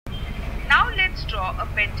let's draw a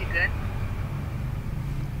pentagon.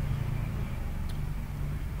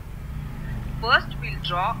 First, we'll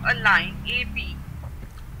draw a line AB.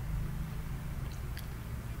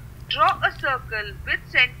 Draw a circle with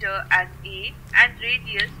center as A and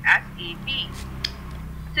radius as AB.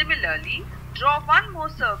 Similarly, draw one more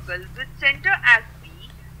circle with center as B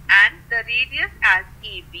and the radius as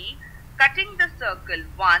AB, cutting the circle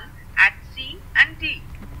 1 at C and D.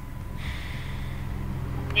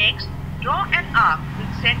 Next, draw an arc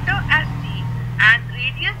with center as C and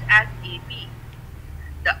radius as AB.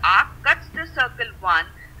 The arc cuts the circle 1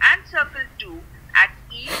 and circle 2 at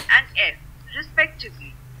E and F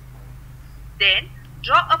respectively. Then,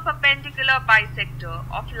 draw a perpendicular bisector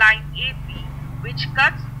of line AB which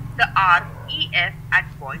cuts the arc EF at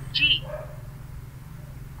point G.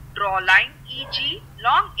 Draw line EG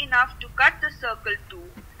long enough to cut the circle 2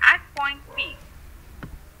 at point P.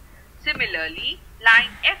 Similarly, line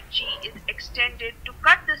FG is extended to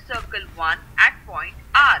cut the circle 1 at point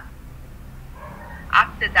R.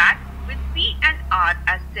 After that, with P and R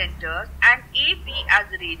as centers and AB as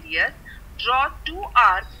radius, draw two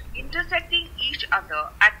arcs intersecting each other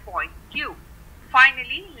at point Q.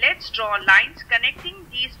 Finally, let's draw lines connecting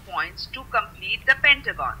these points to complete the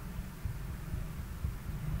pentagon.